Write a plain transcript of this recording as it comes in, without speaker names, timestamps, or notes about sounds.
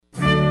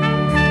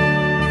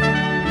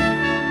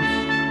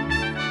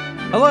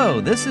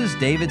Hello, this is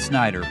David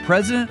Snyder,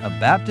 President of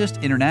Baptist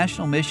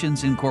International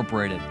Missions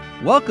Incorporated,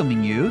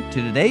 welcoming you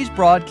to today's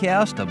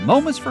broadcast of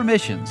Moments for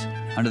Missions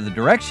under the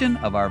direction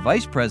of our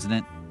Vice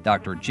President,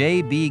 Dr.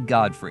 J.B.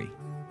 Godfrey.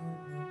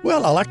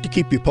 Well, I like to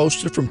keep you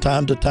posted from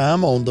time to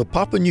time on the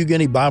Papua New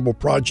Guinea Bible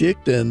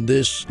Project, and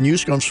this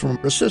news comes from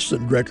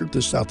Assistant Director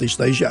to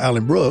Southeast Asia,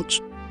 Alan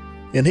Brooks.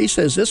 And he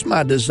says, it's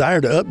my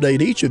desire to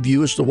update each of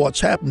you as to what's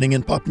happening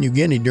in Papua New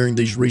Guinea during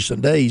these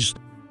recent days.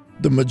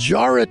 The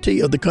majority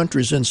of the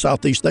countries in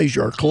Southeast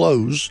Asia are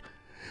closed,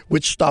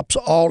 which stops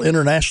all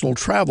international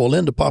travel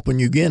into Papua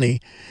New Guinea.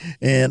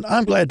 And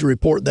I'm glad to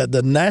report that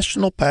the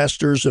national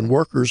pastors and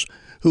workers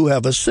who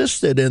have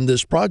assisted in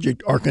this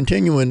project are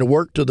continuing to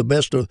work to the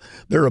best of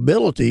their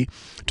ability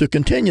to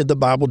continue the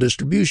Bible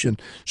distribution.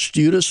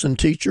 Students and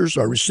teachers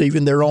are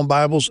receiving their own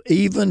Bibles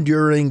even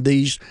during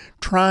these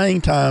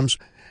trying times,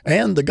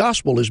 and the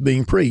gospel is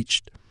being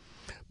preached.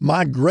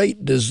 My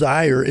great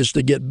desire is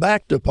to get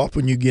back to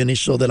Papua New Guinea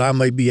so that I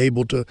may be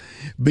able to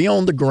be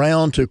on the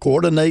ground to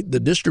coordinate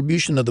the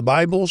distribution of the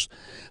Bibles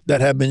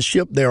that have been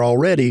shipped there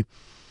already.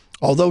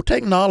 Although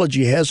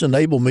technology has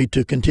enabled me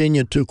to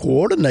continue to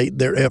coordinate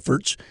their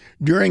efforts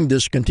during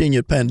this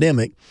continued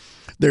pandemic,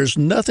 there's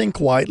nothing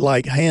quite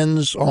like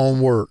hands-on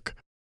work.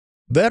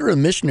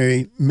 Veteran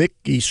missionary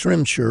Mickey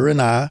Srimshire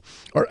and I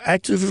are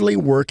actively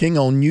working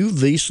on new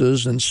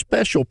visas and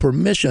special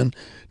permission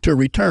to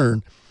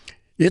return.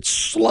 It's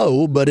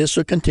slow, but it's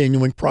a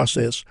continuing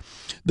process.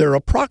 There are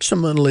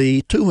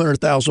approximately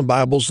 200,000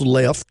 Bibles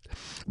left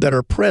that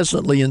are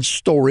presently in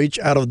storage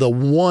out of the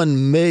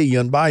 1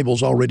 million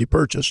Bibles already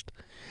purchased.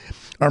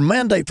 Our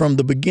mandate from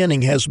the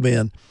beginning has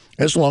been,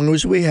 as long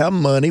as we have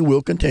money,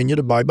 we'll continue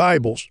to buy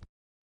Bibles.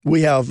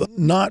 We have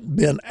not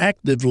been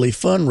actively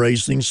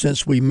fundraising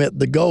since we met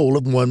the goal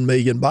of 1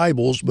 million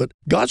Bibles, but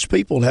God's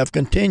people have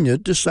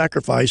continued to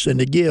sacrifice and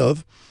to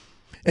give,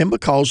 and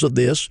because of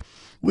this,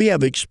 we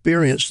have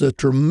experienced the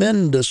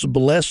tremendous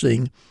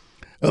blessing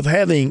of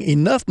having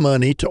enough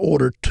money to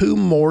order 2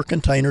 more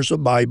containers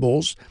of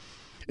Bibles.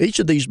 Each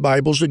of these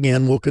Bibles,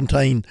 again, will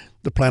contain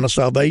the Plan of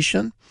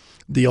Salvation,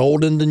 the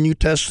Old and the New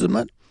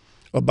Testament,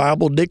 a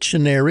Bible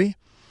dictionary,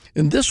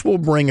 and this will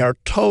bring our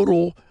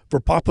total for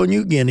Papua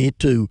New Guinea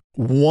to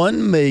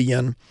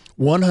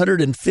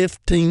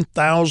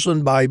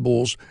 1,115,000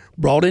 Bibles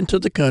brought into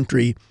the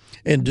country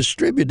and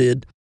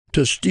distributed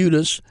to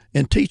students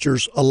and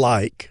teachers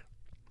alike.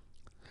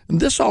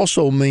 This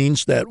also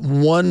means that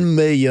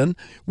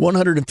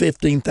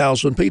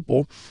 1,115,000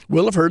 people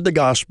will have heard the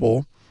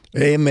gospel.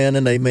 Amen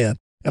and amen.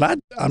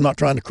 And I'm not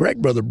trying to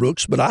correct Brother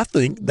Brooks, but I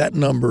think that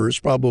number is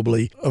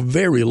probably a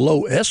very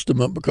low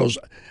estimate because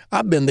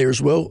I've been there as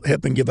well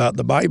helping give out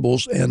the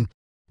Bibles. And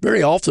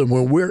very often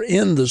when we're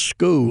in the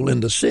school,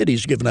 in the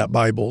cities giving out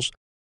Bibles,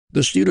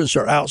 the students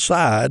are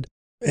outside,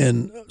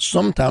 and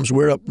sometimes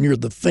we're up near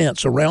the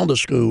fence around the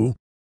school,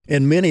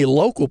 and many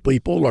local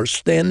people are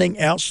standing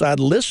outside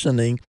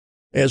listening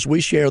as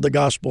we share the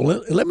gospel.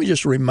 Let me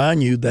just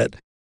remind you that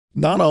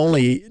not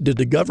only did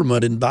the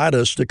government invite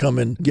us to come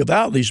and give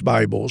out these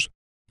Bibles,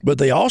 but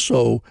they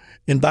also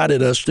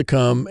invited us to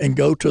come and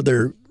go to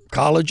their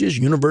colleges,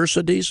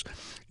 universities,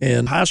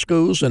 and high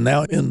schools, and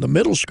now in the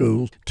middle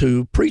school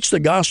to preach the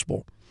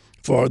gospel.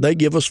 For they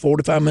give us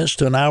 45 minutes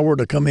to an hour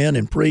to come in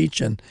and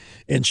preach and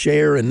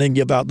share and then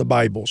give out the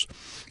Bibles.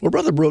 Well,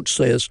 Brother Brooks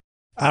says,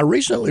 I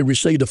recently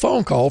received a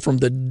phone call from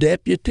the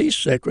Deputy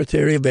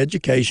Secretary of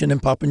Education in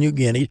Papua New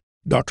Guinea,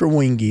 Dr.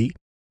 Wingy,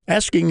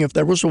 asking if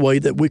there was a way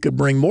that we could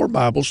bring more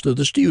Bibles to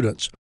the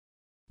students.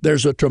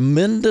 There's a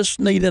tremendous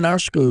need in our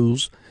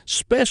schools,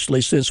 especially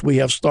since we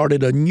have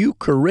started a new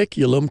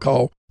curriculum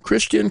called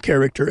Christian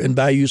Character and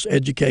Values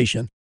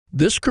Education.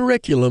 This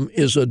curriculum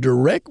is a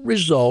direct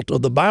result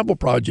of the Bible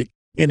Project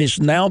and is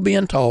now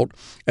being taught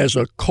as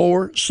a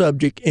core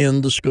subject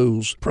in the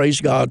schools.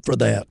 Praise God for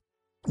that.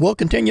 We'll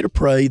continue to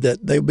pray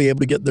that they'll be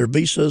able to get their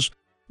visas,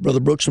 Brother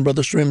Brooks and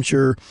Brother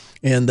Srimshire,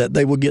 and that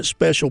they will get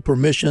special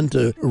permission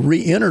to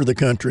re-enter the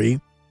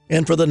country,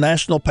 and for the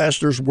national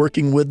pastors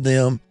working with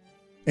them,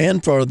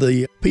 and for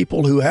the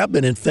people who have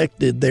been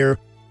infected there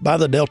by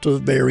the Delta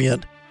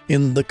variant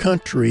in the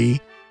country,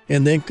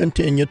 and then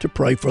continue to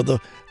pray for the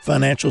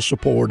financial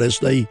support as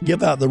they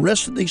give out the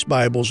rest of these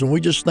Bibles. And we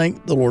just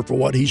thank the Lord for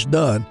what He's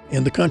done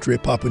in the country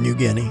of Papua New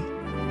Guinea.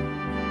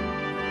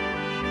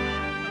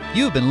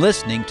 You've been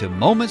listening to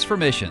Moments for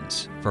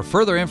Missions. For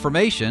further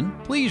information,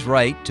 please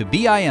write to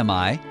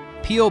BIMI,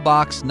 P.O.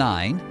 Box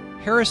 9,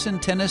 Harrison,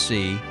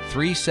 Tennessee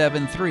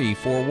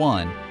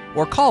 37341,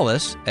 or call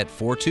us at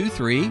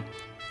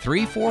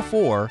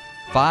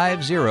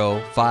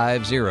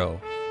 423-344-5050.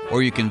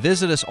 Or you can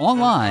visit us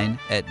online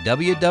at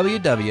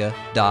www.bimi.org.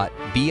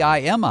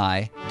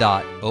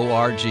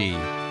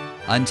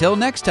 Until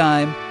next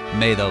time,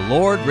 may the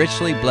Lord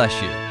richly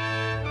bless you.